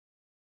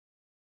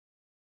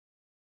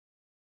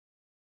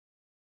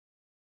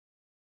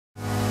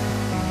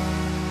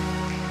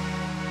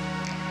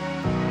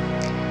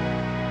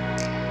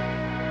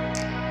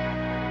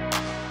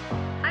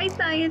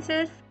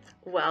scientists!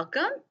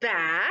 Welcome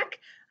back.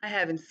 I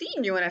haven't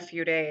seen you in a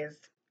few days.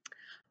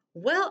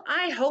 Well,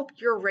 I hope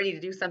you're ready to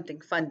do something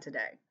fun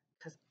today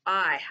because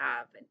I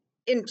have an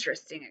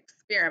interesting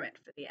experiment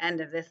for the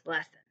end of this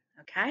lesson,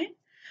 okay?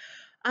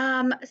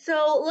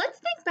 So let's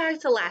think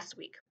back to last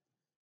week.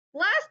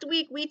 Last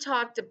week we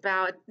talked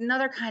about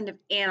another kind of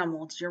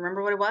animal. Do you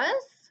remember what it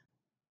was?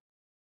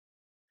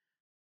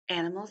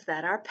 Animals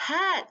that are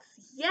pets.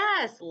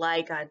 Yes,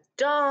 like a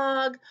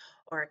dog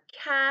or a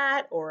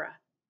cat or a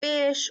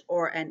fish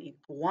or an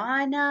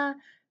iguana.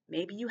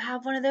 Maybe you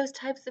have one of those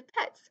types of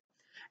pets.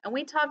 And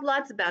we talked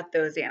lots about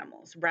those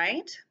animals,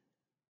 right?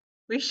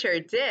 We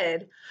sure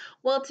did.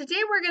 Well, today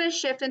we're going to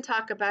shift and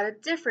talk about a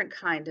different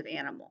kind of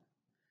animal.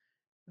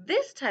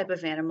 This type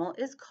of animal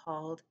is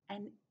called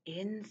an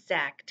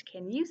insect.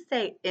 Can you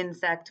say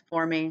insect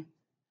for me?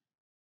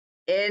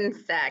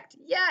 Insect.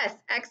 Yes,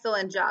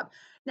 excellent job.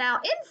 Now,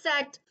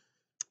 insect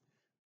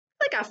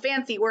like a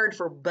fancy word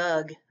for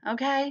bug,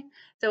 okay?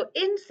 So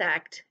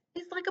insect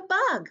is like a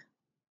bug.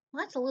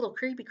 Lots of little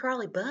creepy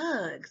crawly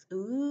bugs.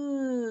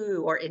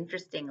 Ooh, or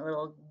interesting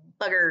little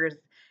buggers.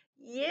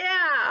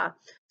 Yeah.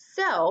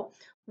 So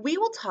we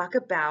will talk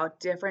about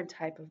different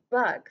type of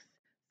bugs.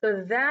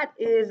 So that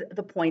is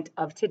the point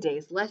of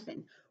today's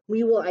lesson.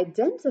 We will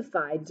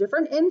identify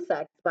different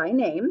insects by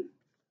name.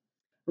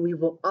 We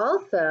will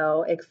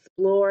also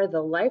explore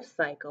the life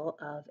cycle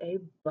of a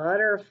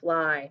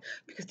butterfly.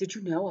 Because did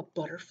you know a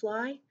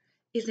butterfly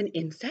is an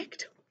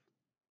insect?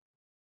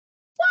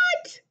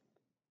 What?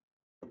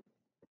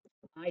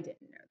 I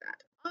didn't know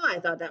that. Oh, I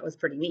thought that was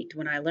pretty neat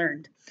when I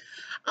learned.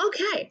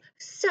 Okay,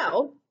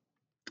 so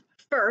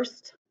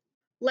first,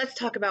 let's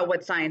talk about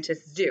what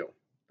scientists do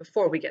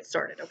before we get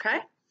started, okay?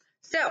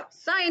 So,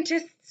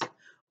 scientists,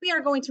 we are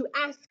going to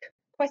ask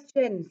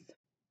questions.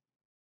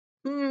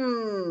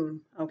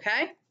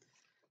 Okay.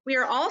 We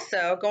are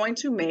also going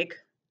to make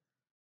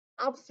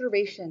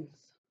observations.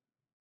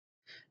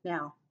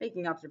 Now,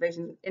 making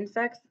observations with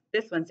insects,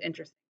 this one's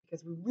interesting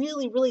because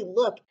we really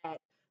look at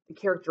the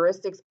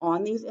characteristics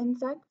on these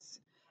insects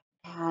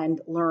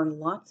and learn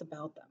lots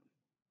about them,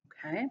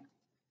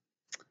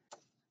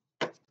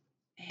 okay?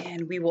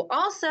 And we will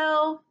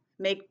also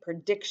make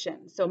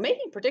predictions. So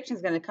making predictions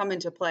is going to come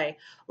into play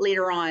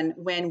later on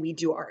when we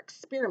do our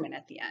experiment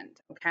at the end,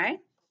 okay?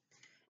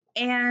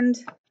 And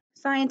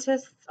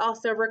scientists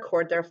also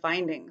record their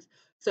findings.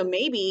 So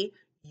maybe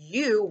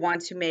you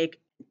want to make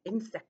an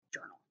insect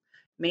journal.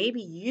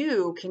 Maybe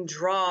you can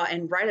draw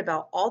and write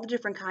about all the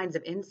different kinds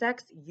of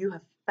insects you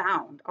have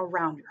found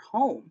around your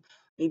home.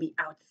 Maybe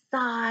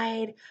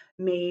outside,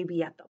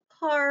 maybe at the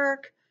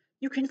park.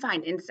 You can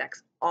find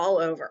insects all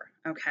over,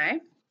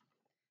 okay?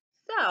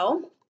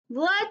 So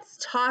let's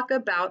talk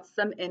about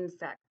some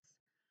insects.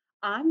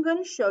 I'm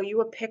going to show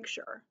you a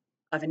picture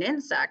of an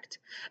insect,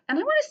 and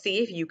I want to see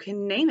if you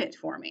can name it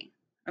for me,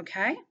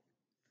 okay?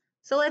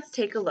 So let's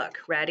take a look.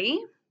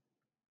 Ready?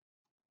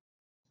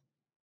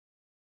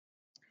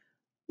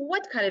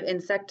 What kind of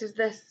insect is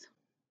this?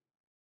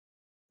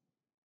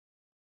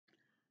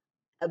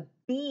 A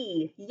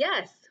bee.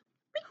 Yes,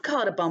 we can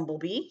call it a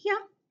bumblebee. Yeah,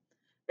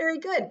 very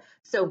good.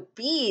 So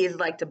bees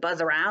like to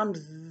buzz around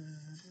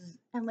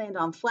and land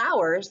on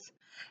flowers,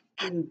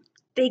 and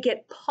they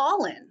get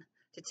pollen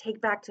to take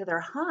back to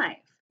their hive,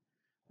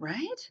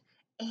 right?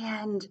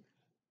 And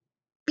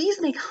bees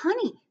make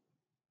honey.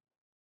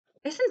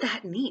 Isn't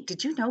that neat?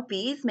 Did you know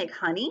bees make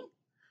honey?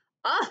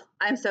 Oh,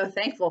 I'm so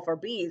thankful for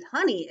bees.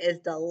 Honey is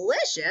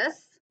delicious.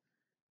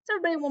 So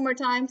everybody one more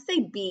time,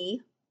 say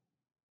bee.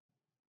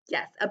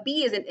 Yes, a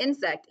bee is an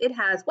insect. It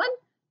has 1,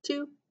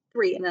 2,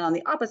 3, and then on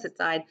the opposite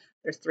side,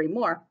 there's 3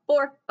 more,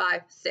 4,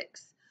 5,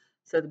 6.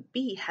 So the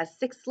bee has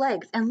 6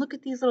 legs, and look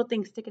at these little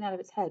things sticking out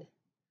of its head.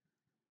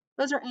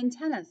 Those are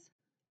antennas.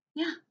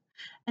 Yeah,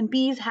 and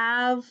bees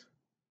have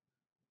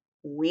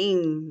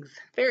wings.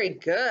 Very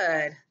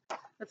good.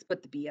 Let's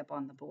put the bee up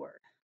on the board.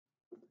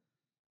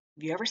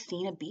 Have you ever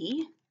seen a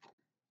bee?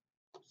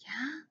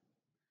 Yeah.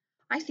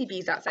 I see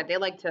bees outside. They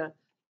like to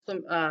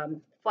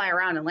fly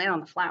around and land on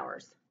the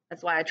flowers.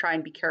 That's why I try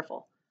and be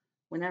careful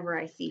whenever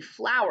I see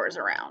flowers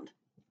around.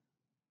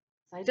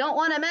 I don't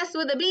want to mess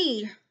with a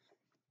bee.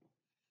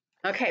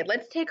 Okay,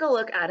 let's take a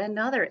look at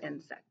another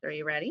insect. Are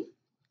you ready?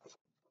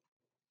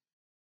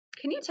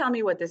 Can you tell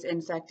me what this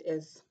insect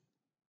is?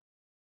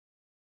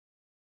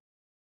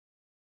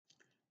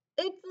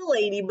 It's a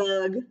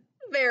ladybug.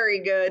 Very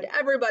good.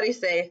 Everybody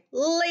say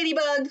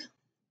ladybug.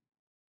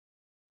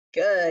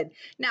 Good.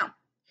 Now,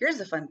 here's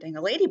the fun thing.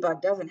 A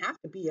ladybug doesn't have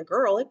to be a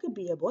girl. It could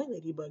be a boy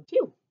ladybug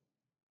too.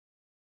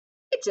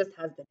 It just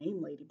has the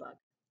name ladybug.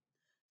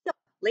 So,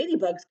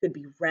 ladybugs could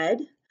be red,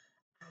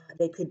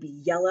 they could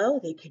be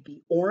yellow, they could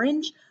be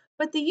orange,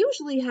 but they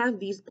usually have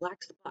these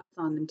black spots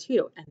on them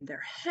too, and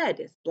their head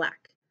is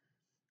black.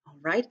 All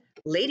right,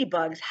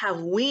 ladybugs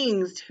have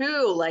wings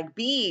too, like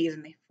bees,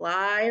 and they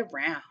fly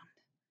around.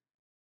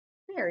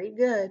 Very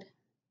good.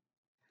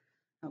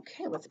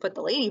 Okay, let's put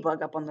the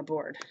ladybug up on the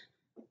board.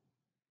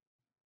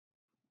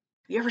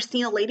 You ever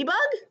seen a ladybug?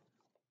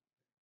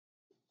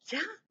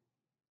 Yeah.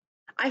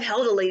 I've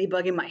held a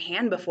ladybug in my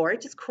hand before.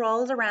 It just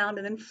crawls around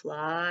and then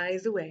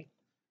flies away.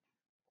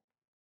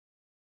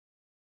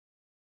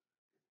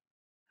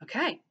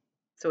 Okay,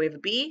 so we have a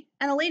bee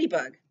and a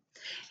ladybug.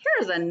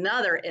 Here's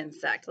another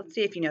insect. Let's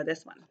see if you know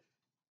this one.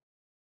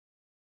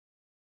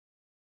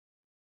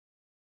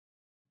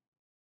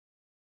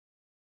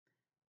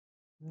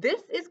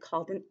 This is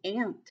called an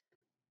ant.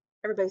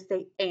 Everybody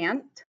say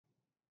ant.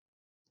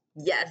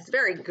 Yes,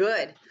 very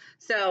good.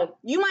 So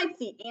you might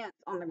see ants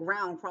on the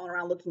ground crawling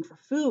around looking for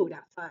food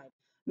outside.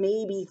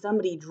 Maybe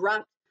somebody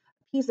dropped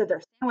a piece of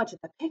their sandwich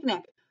at the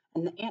picnic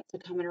and the ants are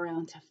coming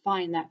around to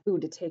find that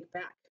food to take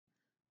back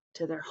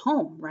to their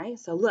home, right?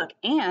 So look,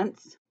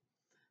 ants,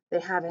 they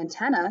have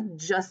antennae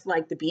just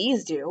like the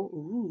bees do.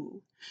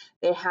 Ooh.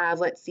 They have,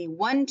 let's see,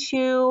 1,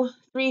 2,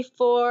 3,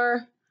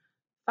 4,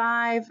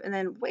 5, and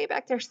then way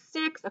back there,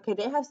 6. Okay,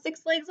 they have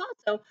 6 legs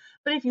also.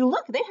 But if you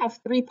look, they have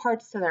 3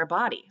 parts to their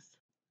bodies.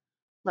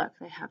 Look,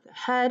 they have the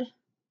head,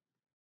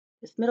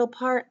 this middle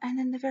part, and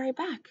then the very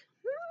back.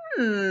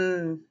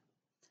 Bumblebee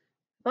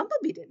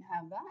didn't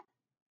have that.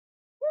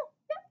 Well,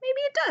 yeah,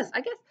 maybe it does,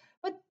 I guess.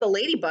 But the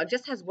ladybug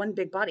just has one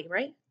big body,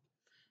 right?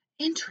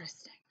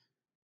 Interesting.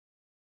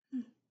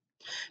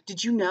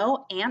 Did you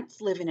know ants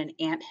live in an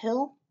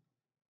anthill?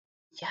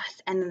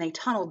 Yes, and then they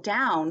tunnel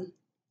down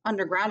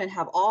underground and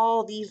have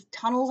all these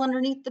tunnels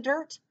underneath the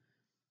dirt.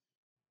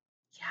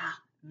 Yeah,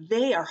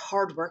 they are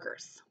hard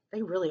workers.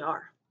 They really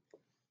are.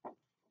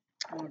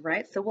 All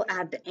right, so we'll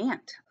add the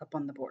ant up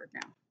on the board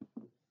now.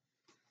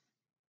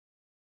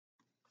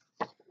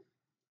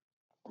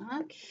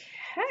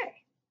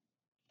 Okay.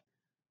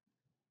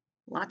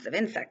 Lots of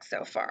insects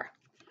so far.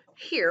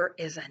 Here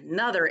is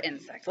another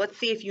insect. Let's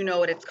see if you know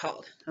what it's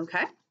called,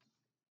 okay?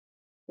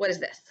 What is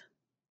this?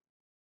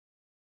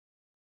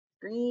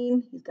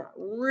 Green, he's got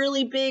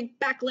really big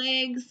back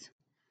legs.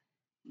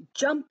 He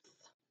jumps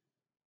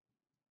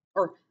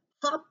or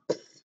hops.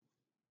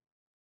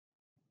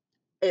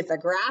 It's a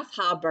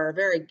grasshopper,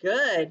 very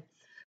good.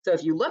 So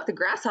if you look, the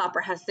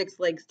grasshopper has 6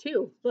 legs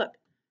too. Look,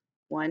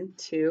 1,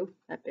 2,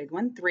 that big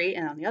one, 3,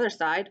 and on the other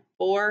side,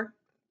 4.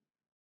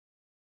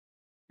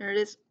 There it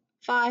is,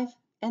 5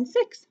 and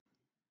 6.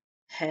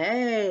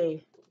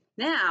 Hey,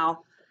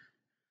 now,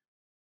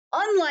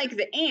 unlike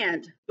the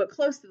ant, but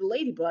close to the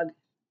ladybug,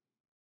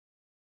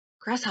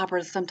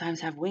 grasshoppers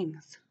sometimes have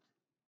wings.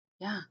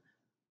 Yeah,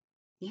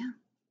 yeah.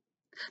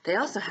 They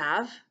also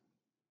have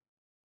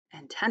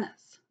antennas.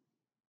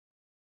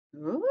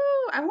 Ooh,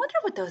 I wonder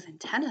what those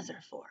antennas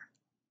are for.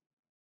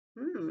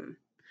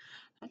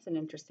 That's an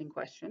interesting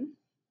question.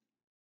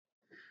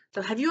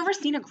 So have you ever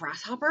seen a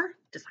grasshopper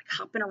just like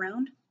hopping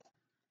around?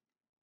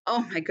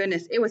 Oh my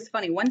goodness, it was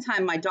funny. One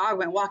time my dog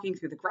went walking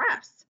through the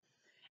grass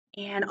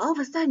and all of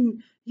a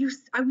sudden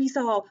we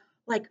saw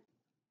like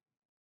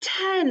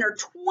 10 or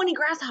 20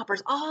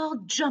 grasshoppers all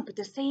jump at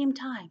the same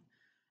time.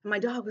 And my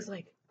dog was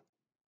like,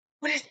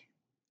 what is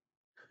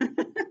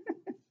it?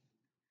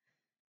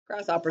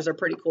 Grasshoppers are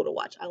pretty cool to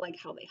watch. I like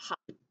how they hop.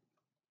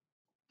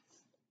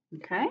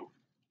 Okay.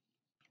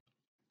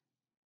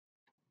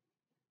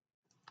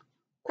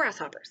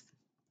 Grasshoppers.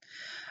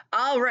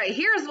 All right,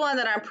 here's one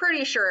that I'm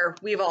pretty sure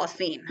we've all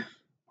seen. If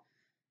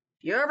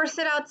you ever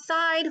sit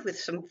outside with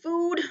some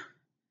food,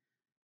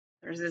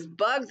 there's this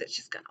bug that's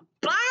just gonna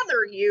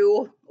bother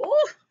you.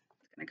 Oh,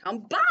 it's gonna come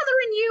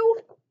bothering you.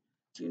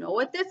 Do you know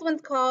what this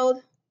one's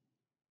called?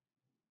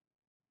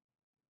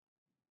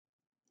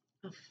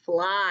 A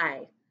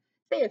fly.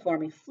 Say it for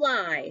me,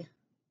 fly.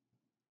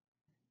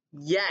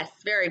 Yes,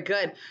 very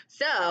good.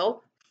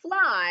 So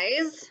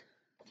flies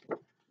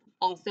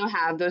also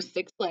have those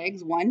 6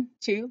 legs, 1,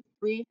 2,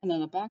 3, and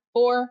then a back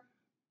 4.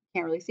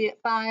 Can't really see it,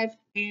 5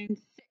 and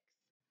 6.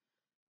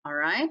 All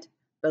right,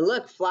 but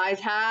look, flies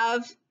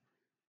have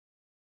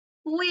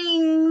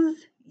wings.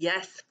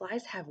 Yes,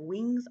 flies have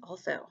wings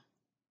also.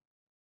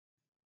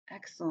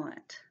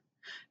 Excellent.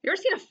 You ever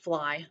seen a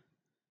fly?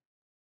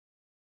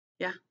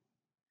 Yeah.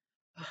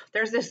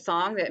 There's this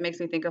song that makes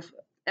me think of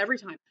every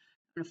time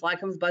when a fly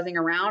comes buzzing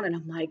around and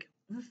I'm like,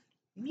 leave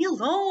me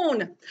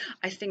alone.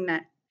 I sing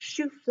that,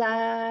 shoo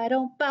fly,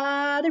 don't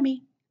bother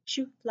me.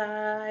 Shoo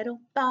fly, don't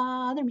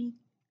bother me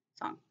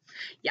song.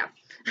 Yeah.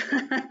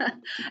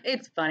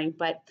 It's funny,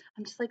 but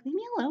I'm just like, leave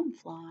me alone,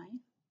 fly.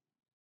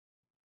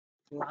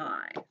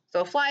 Fly.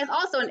 So a fly is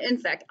also an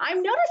insect.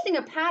 I'm noticing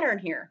a pattern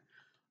here.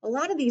 A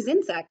lot of these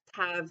insects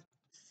have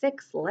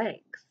 6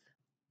 legs.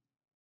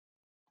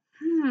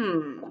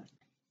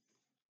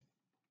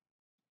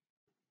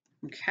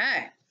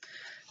 Okay.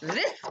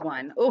 This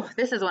one, oh,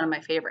 this is one of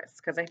my favorites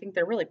because I think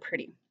they're really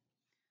pretty.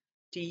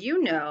 Do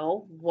you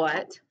know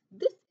what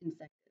this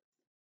insect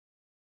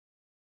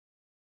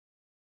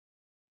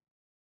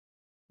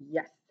is?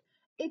 Yes,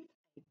 it's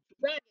a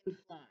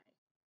dragonfly.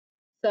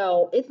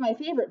 So it's my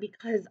favorite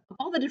because of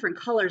all the different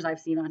colors I've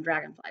seen on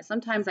dragonflies.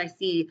 Sometimes I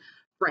see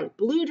bright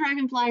blue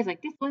dragonflies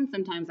like this one.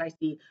 Sometimes I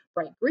see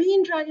bright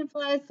green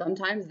dragonflies.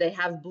 Sometimes they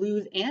have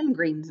blues and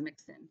greens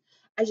mixed in.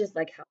 I just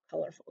like how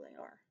colorful they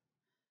are.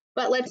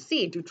 But let's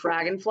see, do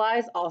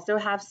dragonflies also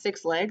have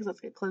 6 legs?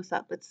 Let's get close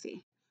up, let's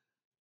see.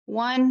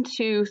 1,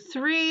 2,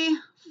 3,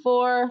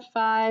 4,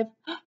 5,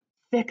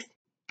 6.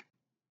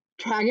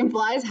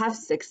 Dragonflies have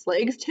 6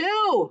 legs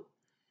too.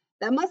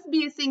 That must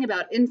be a thing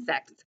about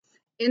insects.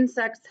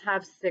 Insects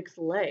have 6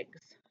 legs.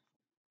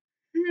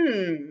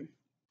 And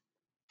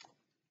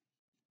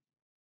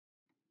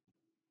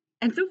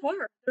so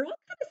far, they're all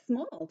kind of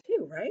small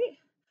too, right?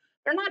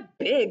 They're not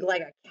big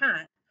like a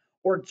cat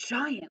or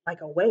giant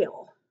like a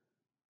whale.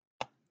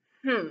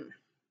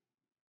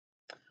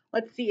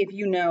 Let's see if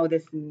you know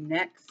this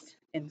next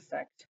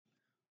insect.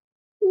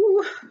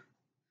 Ooh,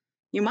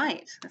 you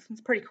might. This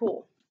one's pretty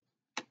cool.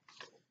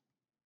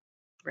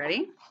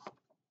 Ready?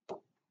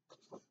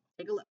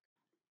 Take a look.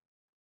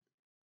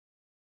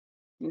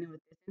 You know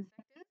what this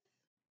insect is?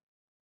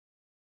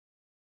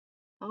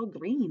 All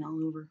green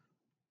all over.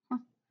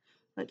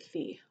 Let's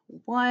see.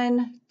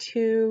 1,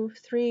 2,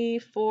 3,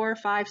 4,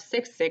 5,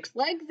 6. 6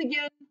 legs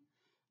again.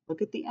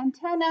 Look at the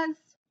antennas.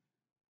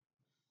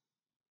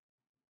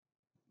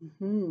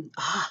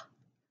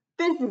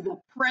 This is a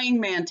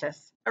praying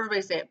mantis.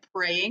 Everybody say it.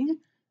 Praying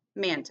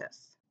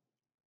mantis.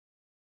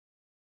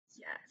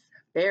 Yes,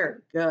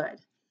 very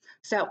good.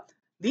 So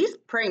these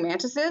praying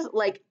mantises,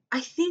 like, I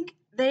think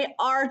they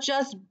are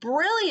just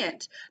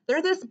brilliant.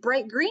 They're this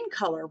bright green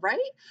color,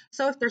 right?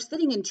 So if they're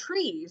sitting in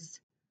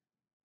trees,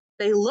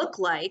 they look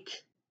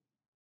like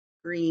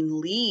green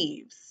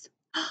leaves.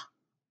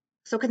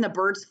 So can the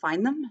birds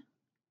find them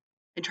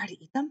and try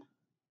to eat them?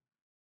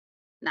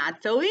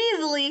 Not so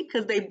easily,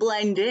 because they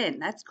blend in.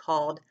 That's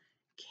called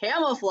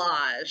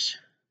camouflage.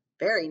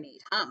 Very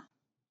neat, huh?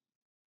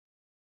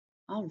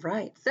 All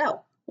right,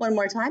 so one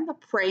more time, a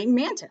praying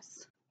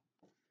mantis.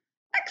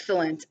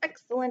 Excellent,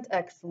 excellent,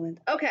 excellent.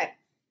 Okay.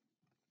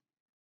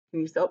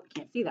 So,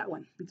 can't see that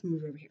one. Let's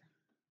move over here.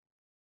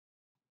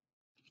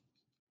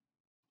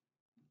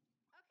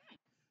 Okay.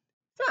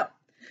 So,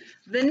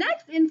 the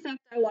next insect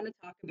I want to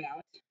talk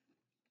about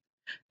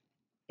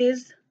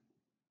is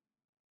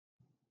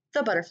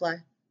the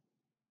butterfly.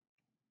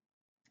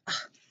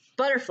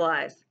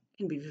 Butterflies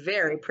can be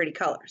very pretty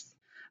colors.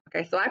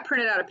 Okay, so I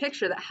printed out a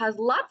picture that has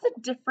lots of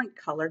different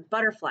colored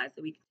butterflies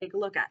that we can take a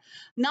look at.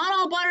 Not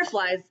all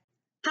butterflies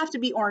have to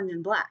be orange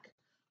and black.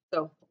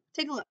 So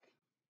take a look.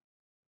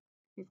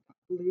 We've got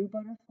blue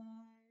butterflies.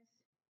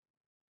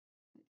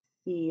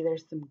 Let's see,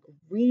 there's some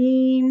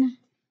green.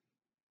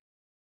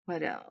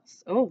 What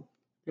else? Oh,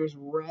 there's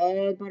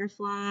red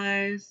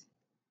butterflies.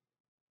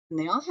 And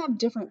they all have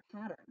different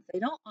patterns. They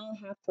don't all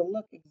have to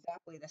look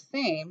exactly the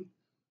same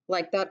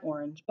like that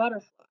orange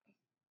butterfly.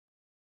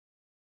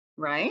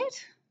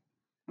 Right?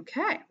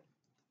 Okay.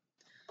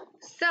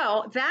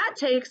 So that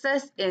takes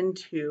us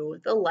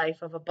into the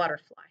life of a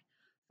butterfly.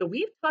 So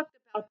we've talked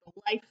about the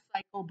life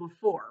cycle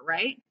before,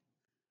 right?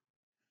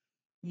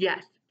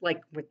 Yes,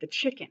 like with the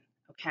chicken,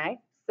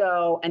 okay?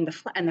 So and the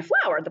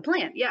flower, the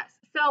plant, yes.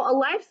 So a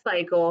life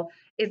cycle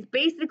is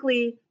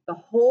basically the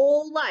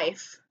whole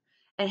life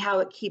and how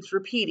it keeps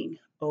repeating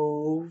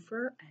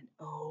over and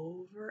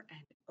over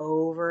and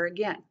over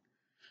again.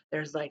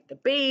 There's like the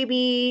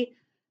baby,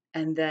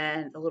 and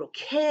then the little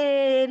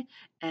kid,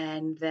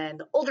 and then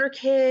the older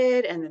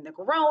kid, and then the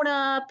grown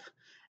up,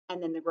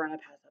 and then the grown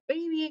up has a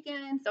baby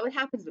again. So it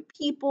happens with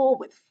people,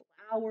 with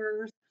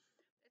flowers.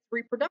 It's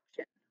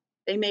reproduction.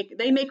 They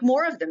make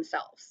more of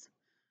themselves.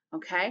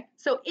 Okay.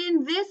 So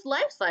in this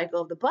life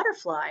cycle of the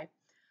butterfly,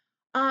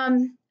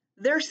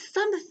 there's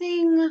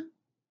something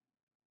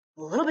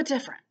a little bit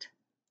different.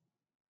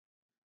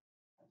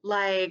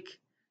 Like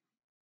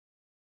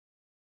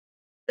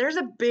there's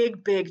a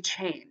big, big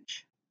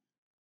change.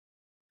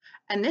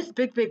 And this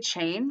big, big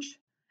change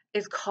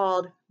is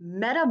called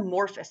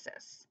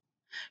metamorphosis.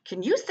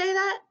 Can you say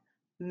that?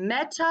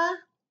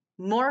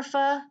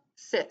 Metamorphosis.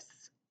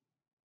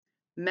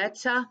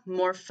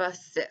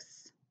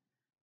 Metamorphosis.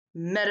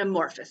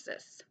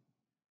 Metamorphosis.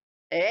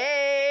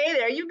 Hey,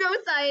 there you go,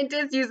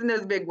 scientists, using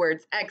those big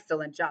words.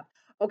 Excellent job.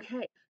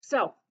 Okay,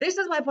 so this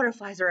is why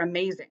butterflies are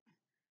amazing.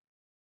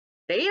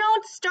 They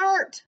don't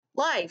start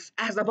life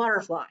as a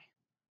butterfly.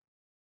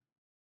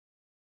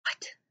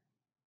 What?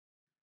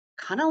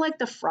 Kind of like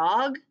the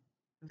frog,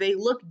 they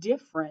look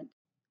different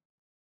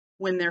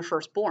when they're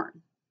first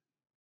born.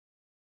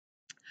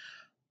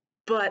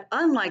 But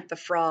unlike the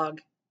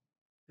frog,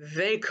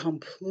 they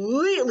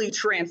completely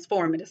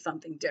transform into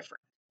something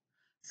different.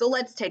 So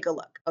let's take a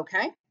look,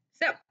 okay?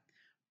 So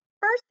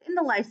first in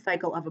the life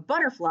cycle of a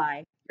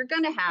butterfly, you're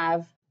gonna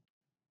have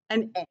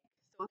an egg.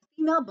 So a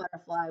female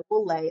butterfly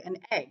will lay an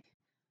egg.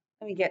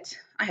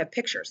 I have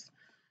pictures.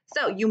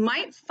 So you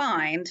might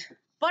find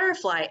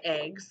butterfly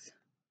eggs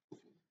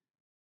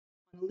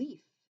on a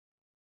leaf.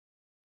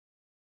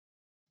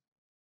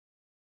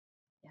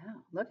 Yeah,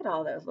 look at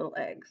all those little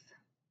eggs.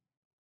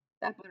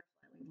 That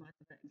butterfly laid lots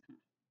of eggs.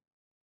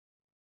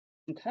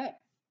 Okay.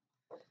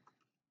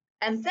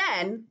 And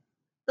then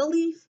the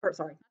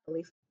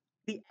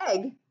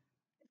egg is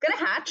gonna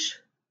hatch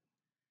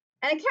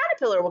and a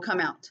caterpillar will come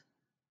out.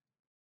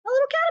 A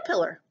little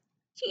caterpillar,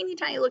 teeny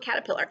tiny little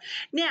caterpillar.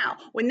 Now,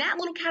 when that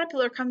little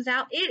caterpillar comes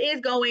out, it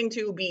is going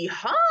to be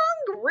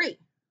hungry.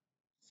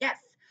 Yes,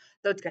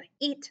 so it's gonna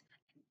eat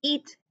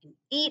and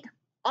eat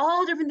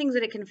all different things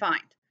that it can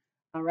find.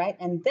 All right,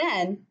 and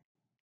then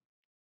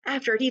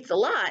after it eats a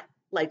lot,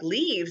 like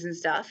leaves and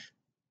stuff,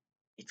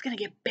 it's gonna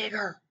get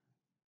bigger.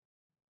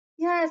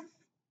 Yes,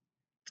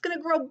 it's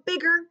gonna grow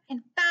bigger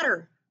and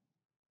fatter.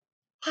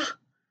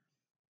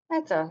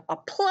 That's a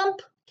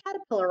plump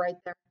caterpillar right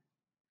there.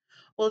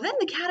 Well, then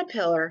the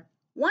caterpillar,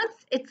 once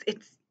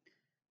it's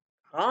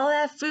all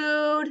that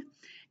food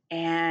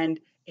and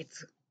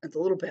it's a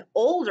little bit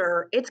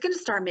older, it's going to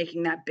start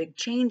making that big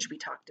change we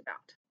talked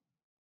about.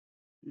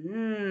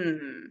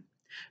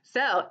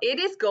 So it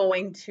is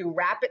going to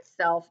wrap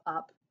itself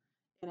up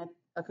in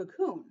a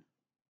cocoon,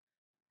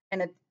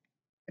 and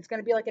it's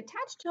going to be like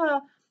attached to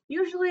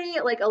usually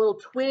like a little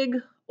twig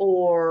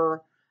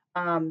or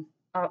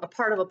a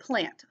part of a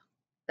plant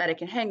that it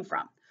can hang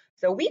from.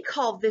 So we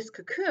call this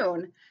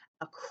cocoon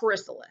a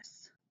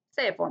chrysalis.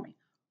 Say it for me.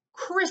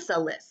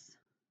 Chrysalis.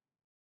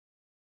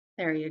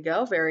 There you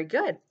go. Very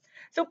good.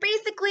 So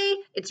basically,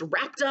 it's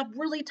wrapped up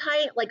really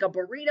tight like a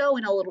burrito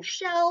in a little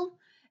shell,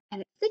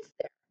 and it sits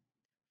there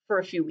for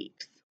a few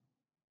weeks.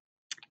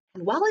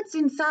 And while it's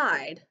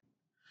inside,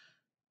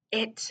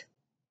 it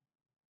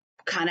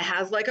kind of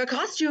has like a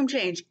costume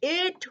change.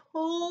 It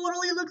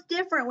totally looks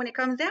different when it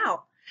comes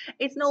out.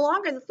 It's no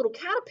longer this little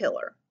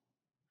caterpillar.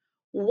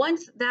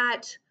 Once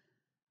that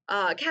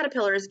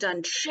caterpillar is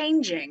done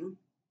changing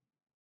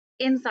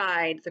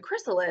inside the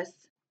chrysalis,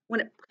 when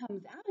it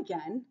comes out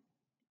again,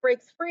 it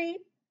breaks free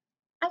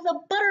as a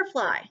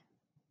butterfly.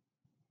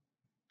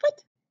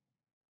 What?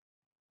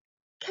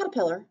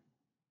 Caterpillar,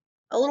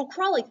 a little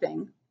crawly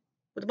thing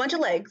with a bunch of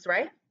legs,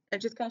 right?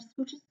 It just kind of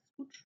scooches,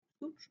 scooch,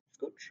 scooch,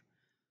 scooch.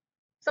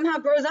 Somehow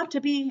grows up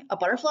to be a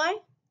butterfly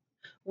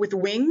with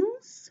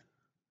wings.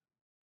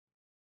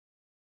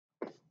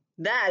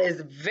 That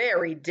is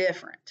very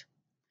different.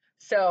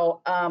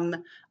 So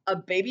a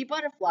baby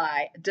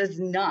butterfly does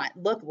not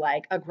look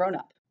like a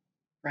grown-up,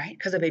 right?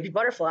 Because a baby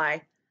butterfly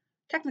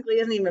technically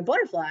isn't even a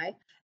butterfly,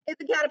 it's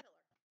a caterpillar.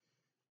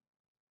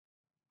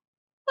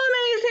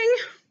 Amazing.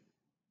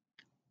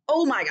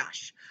 Oh my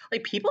gosh.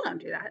 Like people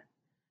don't do that.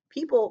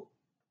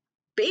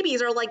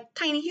 Babies are like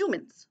tiny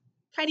humans,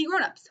 tiny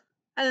grown-ups.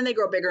 And then they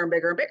grow bigger and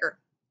bigger and bigger.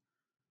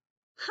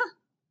 Huh.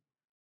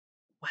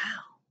 Wow.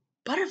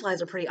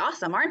 Butterflies are pretty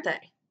awesome, aren't they?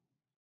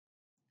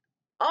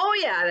 Oh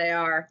yeah, they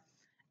are.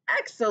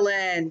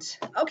 Excellent.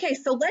 Okay,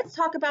 so let's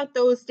talk about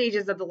those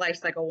stages of the life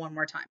cycle one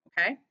more time,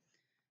 okay?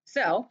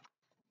 So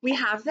we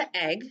have the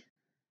egg,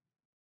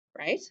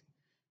 right?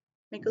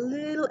 Make a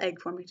little egg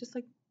for me, just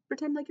like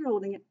pretend like you're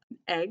holding it.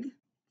 Egg, teeny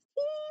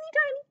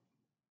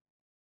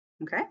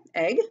tiny. Okay,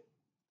 egg.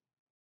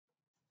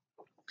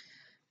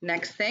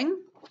 Next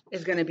thing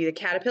is going to be the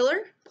caterpillar.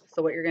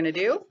 So what you're going to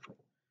do,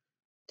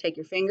 take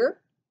your finger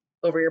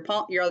over your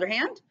palm, your other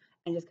hand,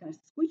 and just kind of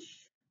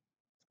squish,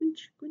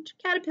 squinch, squinch,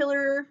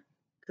 caterpillar,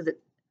 because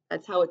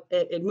that's how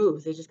it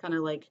moves. It just kind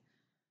of like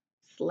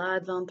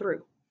slides on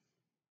through.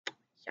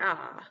 Yeah.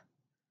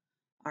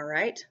 All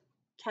right,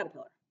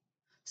 caterpillar.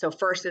 So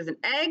first is an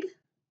egg,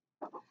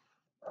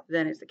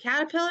 then it's a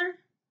caterpillar.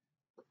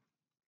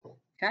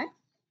 Okay.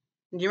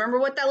 Do you remember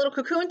what that little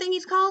cocoon thing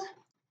is called?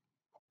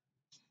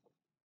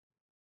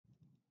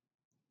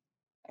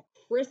 A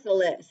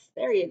chrysalis.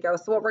 There you go.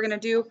 So what we're going to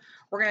do,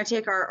 we're going to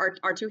take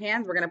our two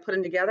hands, we're going to put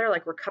them together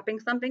like we're cupping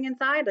something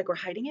inside, like we're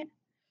hiding it.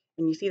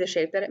 And you see the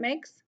shape that it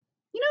makes?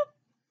 You know,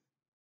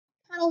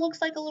 kind of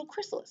looks like a little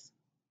chrysalis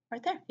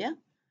right there. Yeah.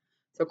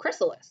 So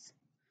chrysalis.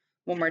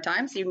 One more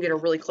time so you can get a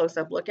really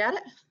close-up look at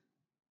it.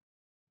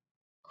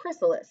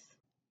 Chrysalis.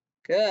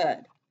 Good.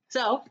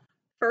 So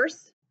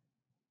first,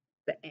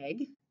 the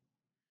egg.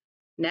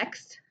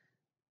 Next,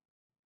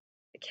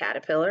 the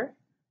caterpillar,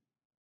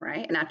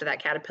 right? And after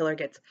that caterpillar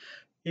gets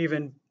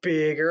even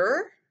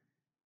bigger,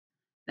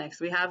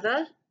 next we have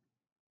the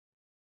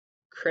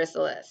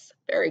chrysalis.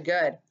 Very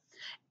good.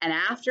 And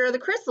after the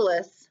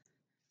chrysalis,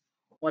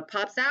 what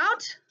pops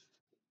out?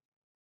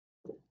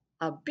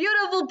 A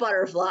beautiful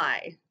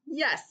butterfly.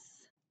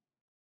 Yes,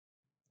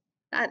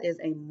 that is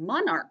a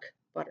monarch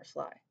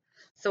butterfly.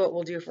 So what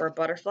we'll do for a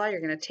butterfly,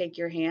 you're going to take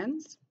your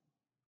hands,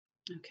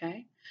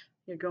 okay?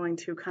 You're going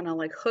to kind of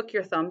like hook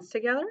your thumbs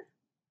together.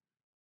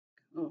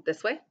 Oh,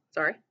 this way,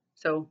 sorry.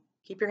 So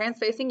keep your hands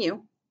facing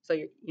you. So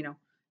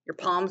your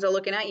palms are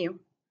looking at you,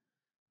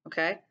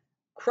 okay?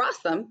 Cross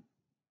them,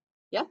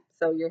 yeah.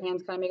 So your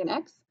hands kind of make an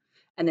X,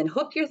 and then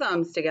hook your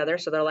thumbs together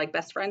so they're like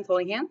best friends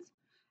holding hands,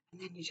 and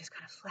then you just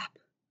kind of flap,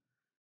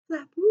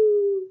 flap,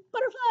 woo,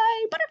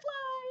 butterfly, butterfly.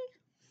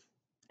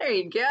 There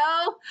you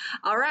go.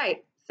 All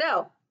right,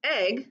 so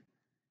egg,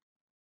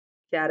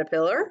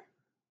 caterpillar,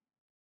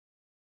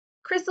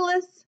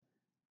 chrysalis,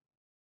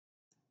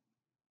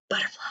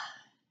 butterfly.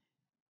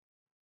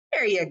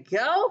 There you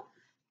go.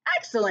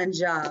 Excellent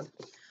job.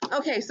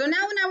 Okay, so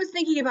now when I was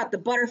thinking about the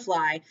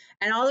butterfly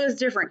and all those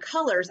different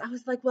colors, I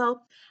was like,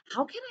 well,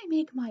 how can I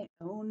make my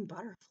own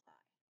butterfly?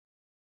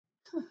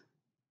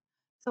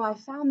 So I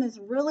found this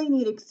really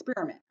neat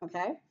experiment,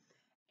 okay?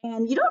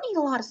 And you don't need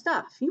a lot of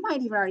stuff. You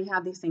might even already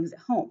have these things at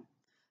home.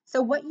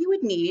 So what you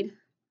would need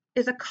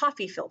is a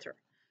coffee filter.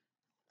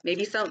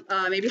 Maybe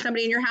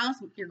somebody in your house,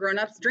 your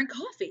grown-ups, drink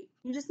coffee.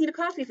 You just need a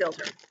coffee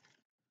filter.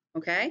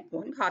 Okay,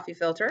 one coffee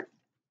filter.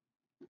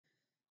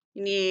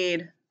 You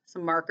need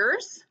some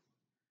markers.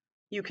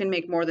 You can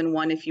make more than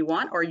one if you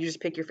want, or you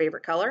just pick your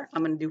favorite color.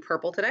 I'm going to do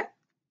purple today.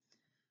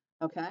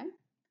 Okay,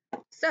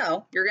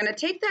 so you're going to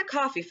take that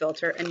coffee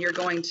filter and you're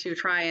going to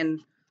try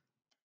and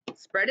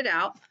spread it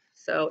out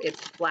so it's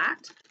flat.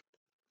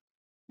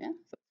 Yeah,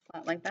 so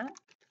flat like that.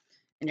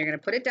 And you're going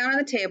to put it down on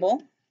the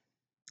table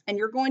and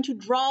you're going to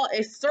draw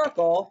a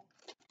circle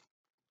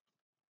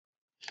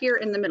here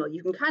in the middle.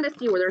 You can kind of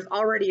see where there's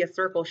already a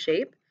circle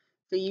shape.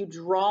 So you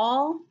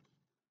draw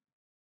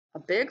a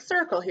big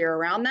circle here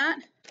around that.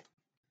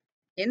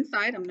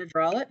 Inside, I'm going to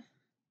draw it.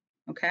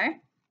 Okay,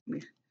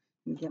 let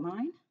me get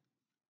mine.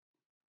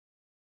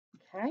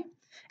 Okay,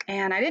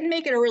 and I didn't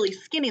make it a really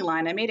skinny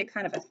line. I made it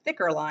kind of a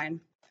thicker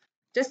line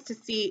just to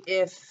see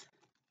if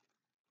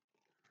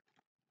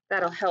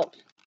that'll help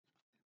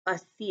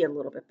us see a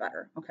little bit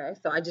better. Okay,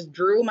 so I just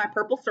drew my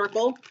purple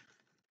circle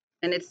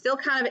and it's still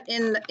kind of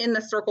in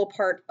the circle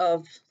part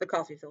of the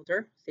coffee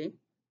filter. See?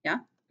 Yeah,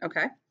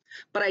 okay.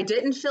 But I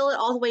didn't fill it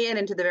all the way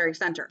into the very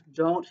center.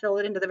 Don't fill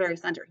it into the very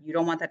center. You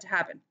don't want that to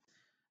happen.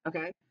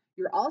 Okay.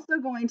 You're also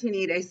going to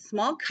need a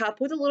small cup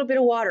with a little bit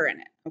of water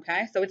in it.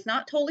 Okay. So it's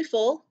not totally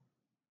full.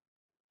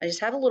 I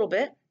just have a little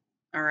bit.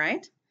 All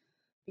right.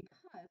 Because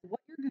what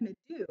you're going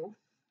to do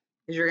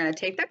is you're going to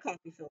take that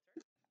coffee filter.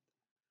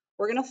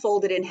 We're going to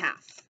fold it in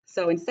half.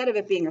 So instead of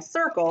it being a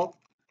circle,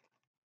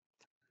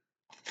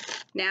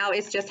 now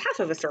it's just half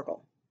of a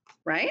circle,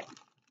 right?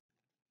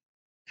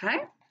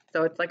 Okay.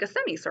 So it's like a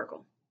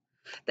semicircle.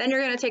 Then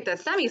you're going to take that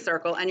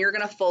semicircle and you're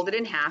going to fold it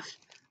in half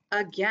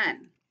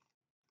again.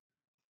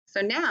 So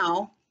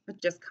now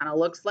it just kind of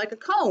looks like a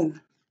cone.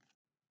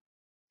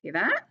 See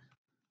that?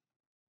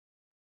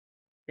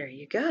 There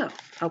you go.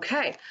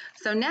 Okay,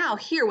 so now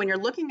here, when you're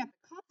looking at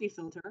the coffee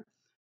filter,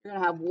 you're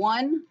gonna have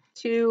 1,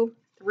 2,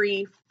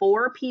 3,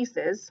 4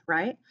 pieces,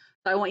 right?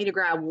 So I want you to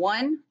grab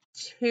 1,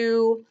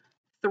 2,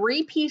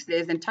 3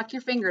 pieces and tuck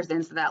your fingers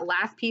in so that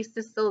last piece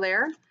is still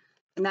there.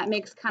 And that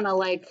makes kind of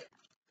like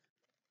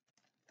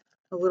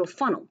a little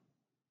funnel,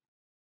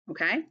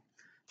 okay?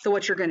 So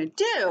what you're gonna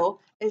do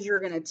is you're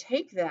gonna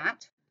take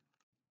that,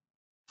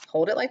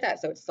 hold it like that,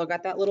 so it's still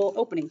got that little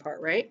opening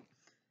part, right?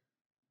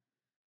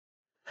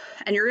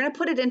 And you're gonna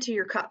put it into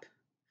your cup.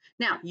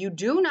 Now, you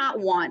do not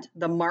want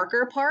the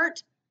marker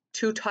part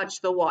to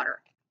touch the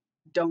water.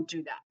 Don't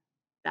do that.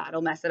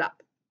 That'll mess it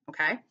up,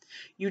 okay?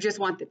 You just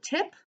want the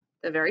tip,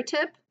 the very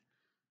tip,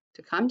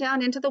 to come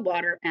down into the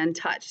water and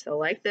touch. So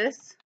like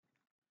this.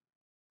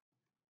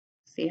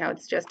 See how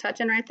it's just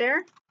touching right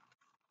there?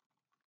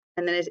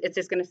 And then it's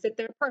just gonna sit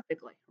there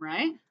perfectly,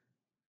 right?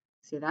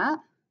 See that?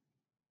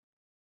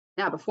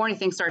 Now, before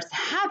anything starts to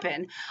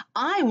happen,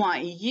 I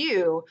want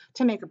you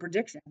to make a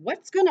prediction.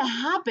 What's gonna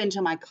happen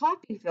to my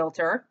coffee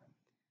filter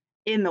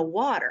in the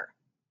water?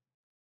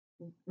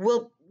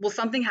 Will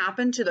something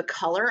happen to the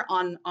color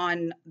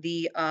on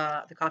the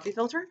coffee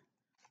filter?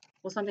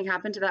 Will something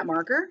happen to that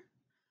marker?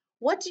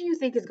 What do you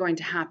think is going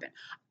to happen?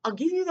 I'll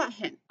give you that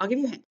hint. I'll give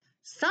you a hint.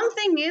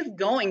 Something is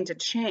going to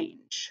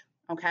change,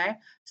 okay?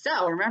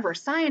 So remember,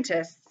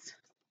 scientists,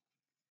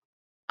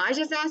 I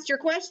just asked your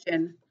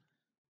question.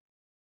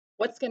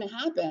 What's going to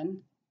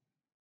happen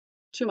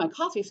to my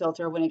coffee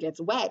filter when it gets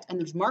wet and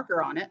there's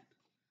marker on it?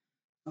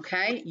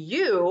 Okay,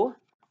 you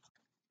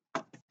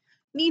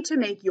need to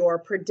make your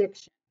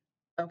prediction,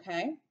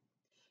 okay?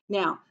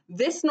 Now,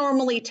 this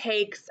normally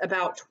takes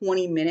about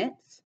 20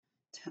 minutes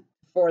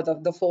for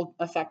the full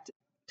effect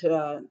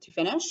to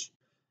finish,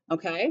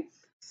 okay?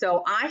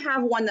 So I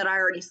have one that I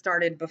already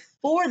started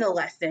before the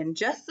lesson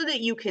just so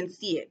that you can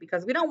see it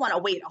because we don't want to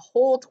wait a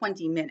whole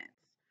 20 minutes,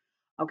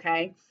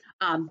 okay?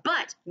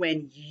 But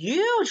when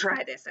you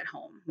try this at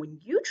home,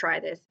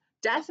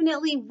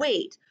 definitely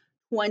wait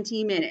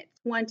 20 minutes,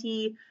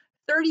 20,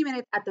 30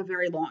 minutes at the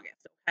very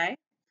longest, okay?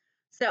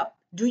 So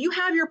do you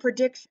have your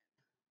prediction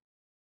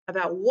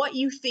about what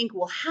you think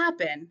will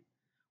happen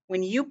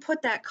when you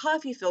put that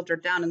coffee filter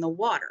down in the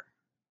water?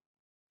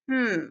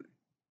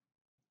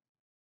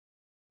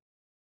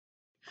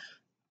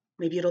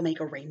 Maybe it'll make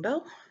a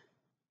rainbow.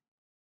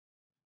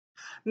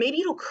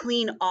 Maybe it'll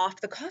clean off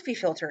the coffee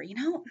filter, you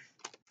know?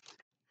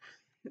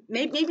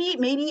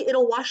 Maybe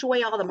it'll wash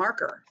away all the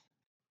marker.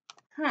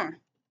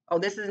 Oh,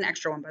 this is an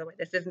extra one, by the way.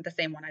 This isn't the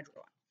same one I drew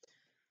on.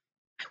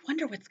 I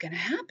wonder what's gonna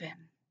happen.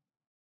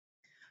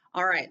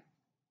 All right,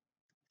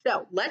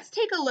 so let's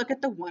take a look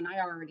at the one I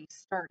already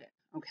started,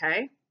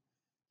 okay?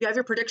 You have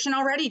your prediction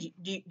already?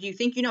 Do you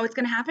think you know what's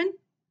gonna happen?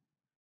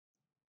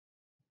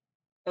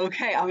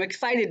 Okay, I'm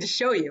excited to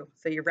show you.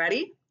 So you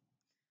ready?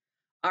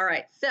 All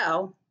right,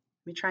 so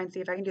let me try and see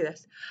if I can do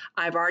this.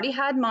 I've already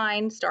had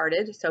mine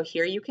started. So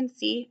here you can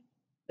see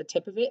the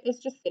tip of it is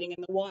just sitting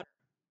in the water,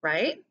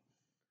 right?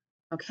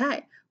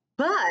 Okay,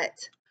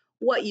 but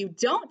what you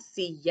don't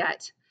see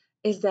yet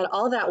is that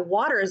all that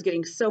water is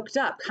getting soaked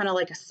up, kind of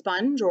like a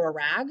sponge or a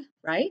rag,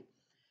 right?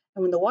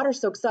 And when the water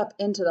soaks up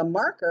into the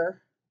marker,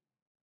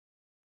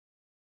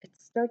 it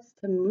starts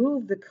to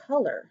move the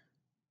color.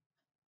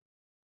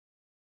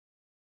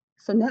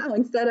 So now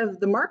instead of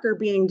the marker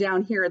being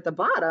down here at the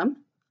bottom,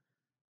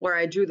 where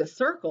I drew the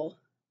circle,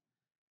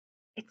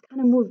 it's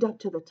kind of moved up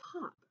to the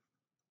top.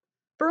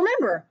 But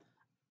remember,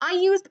 I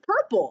used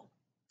purple.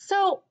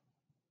 So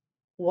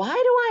why do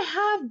I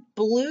have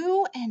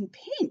blue and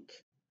pink?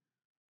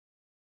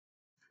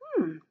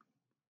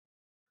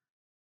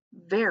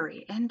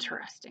 Very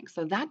interesting.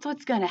 So that's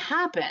what's going to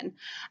happen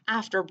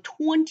after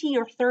 20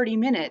 or 30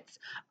 minutes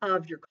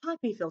of your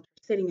coffee filter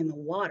sitting in the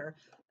water.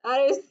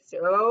 That is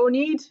so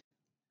neat.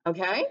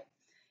 Okay.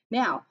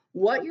 Now,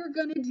 what you're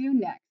going to do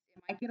next,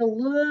 it might get a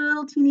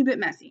little teeny bit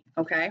messy.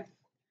 Okay.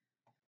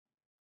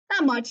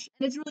 Not much,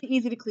 and it's really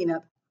easy to clean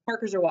up.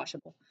 Markers are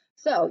washable.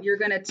 So you're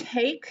going to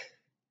take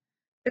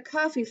the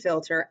coffee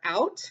filter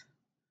out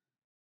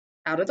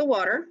of the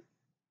water.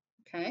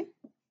 Okay.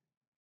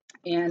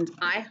 And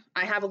I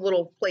have a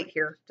little plate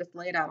here, just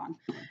lay it out on.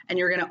 And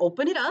you're gonna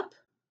open it up,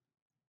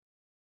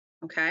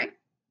 okay?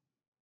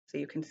 So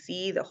you can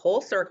see the whole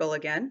circle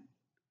again.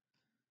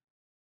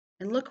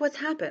 And look what's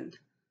happened.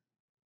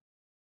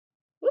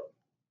 Whoop.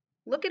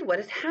 Look at what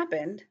has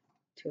happened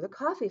to the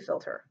coffee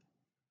filter.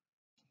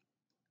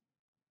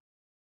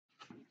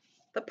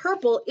 The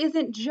purple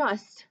isn't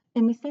just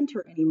in the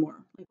center anymore,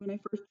 like when I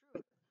first drew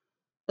it.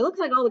 It looks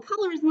like all the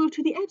colors moved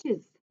to the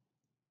edges.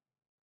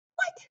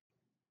 What?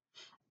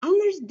 And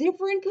there's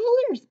different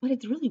colors, but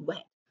it's really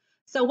wet.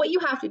 So what you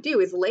have to do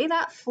is lay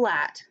that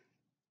flat,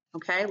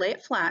 okay? Lay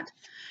it flat,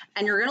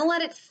 and you're gonna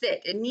let it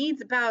sit. It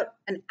needs about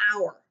an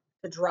hour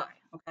to dry,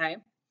 okay?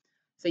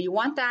 So you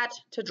want that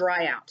to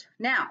dry out.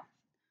 Now,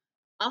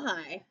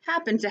 I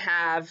happen to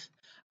have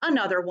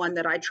another one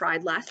that I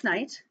tried last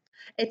night.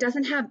 It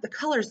doesn't have, the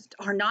colors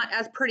are not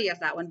as pretty as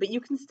that one, but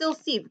you can still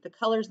see that the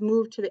colors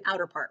move to the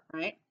outer part,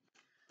 right?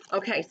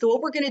 Okay, so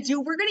what we're gonna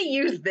do, we're gonna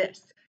use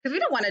this, because we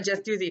don't wanna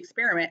just do the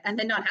experiment and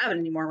then not have it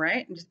anymore,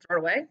 right? And just throw it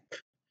away.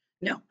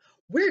 No,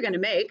 we're gonna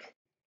make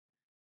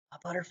a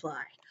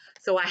butterfly.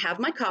 So I have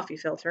my coffee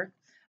filter.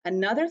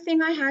 Another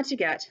thing I had to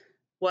get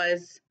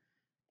was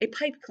a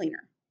pipe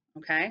cleaner,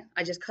 okay?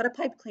 I just cut a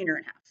pipe cleaner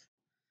in half.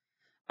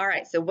 All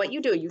right, so what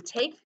you do, you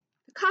take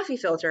the coffee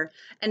filter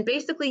and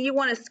basically you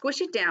wanna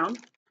squish it down,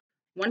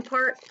 one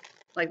part,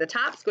 like the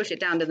top, squish it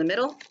down to the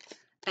middle,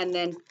 and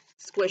then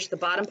squish the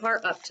bottom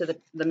part up to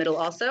the middle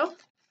also.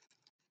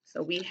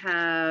 So we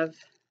have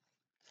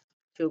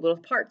two little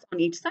parts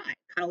on each side.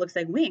 Kind of looks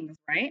like wings,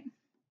 right?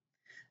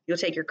 You'll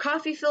take your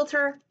coffee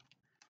filter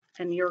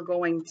and you're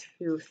going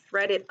to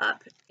thread it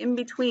up in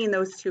between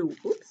those two,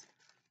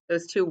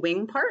 those two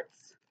wing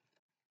parts,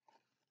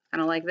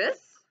 kind of like this,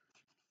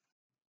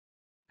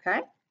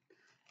 okay?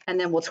 And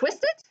then we'll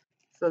twist it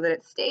so that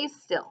it stays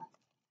still.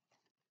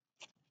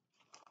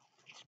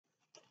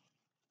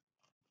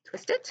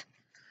 Twist it.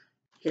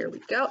 Here we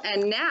go.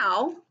 And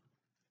now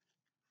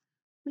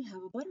we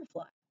have a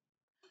butterfly.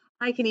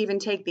 I can even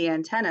take the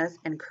antennas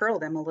and curl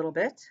them a little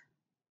bit.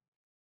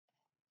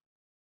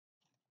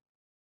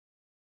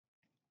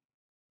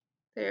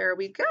 There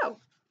we go.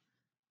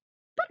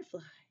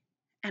 Butterfly.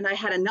 And I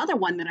had another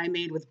one that I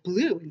made with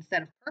blue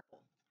instead of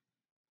purple.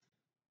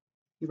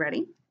 You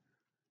ready?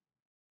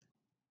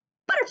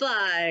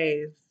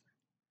 Butterflies.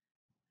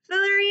 So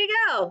there you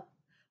go.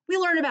 We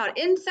learned about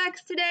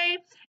insects today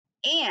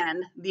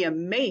and the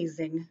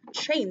amazing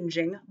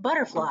changing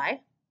butterfly,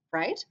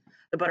 right?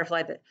 The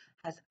butterfly that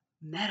has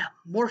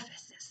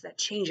metamorphosis that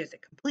changes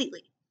it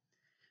completely.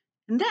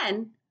 And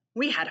then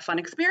we had a fun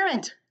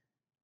experiment.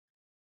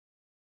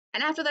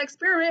 And after the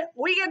experiment,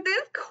 we get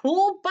this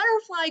cool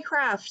butterfly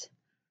craft.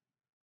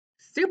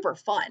 Super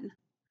fun.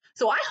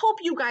 So I hope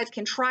you guys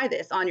can try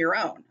this on your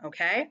own,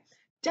 okay?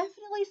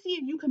 Definitely see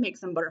if you can make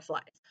some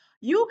butterflies.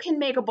 You can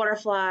make a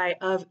butterfly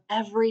of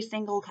every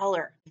single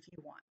color if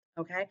you want,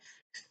 okay?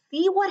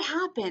 See what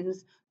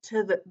happens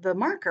to the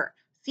marker.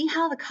 See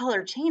how the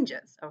color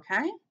changes,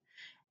 okay?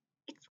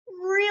 It's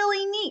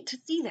really neat to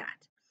see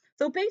that.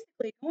 So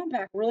basically, going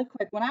back really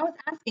quick, when I was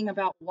asking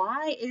about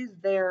why is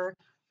there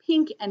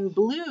pink and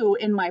blue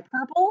in my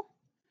purple,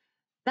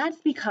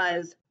 that's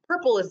because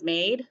purple is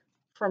made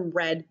from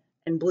red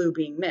and blue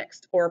being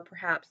mixed, or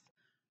perhaps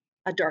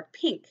a dark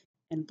pink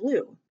and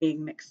blue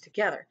being mixed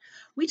together.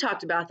 We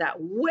talked about that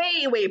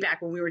way, way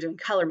back when we were doing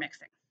color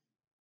mixing.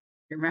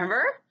 You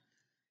remember?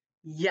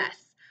 Yes.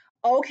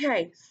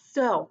 Okay,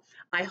 so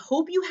I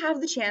hope you have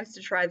the chance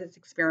to try this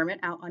experiment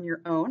out on your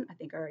own. I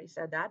think I already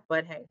said that,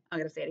 but hey, I'm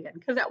gonna say it again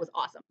because that was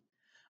awesome.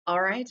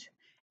 All right,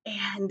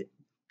 and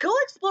go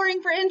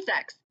exploring for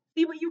insects.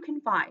 See what you can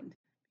find.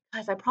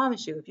 Because I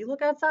promise you, if you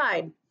look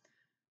outside,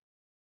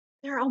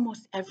 they're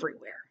almost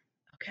everywhere,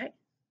 okay?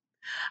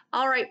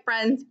 All right,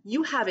 friends,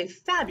 you have a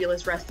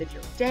fabulous rest of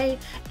your day,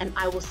 and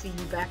I will see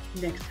you back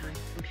next time,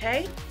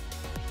 okay?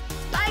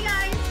 Bye,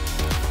 guys.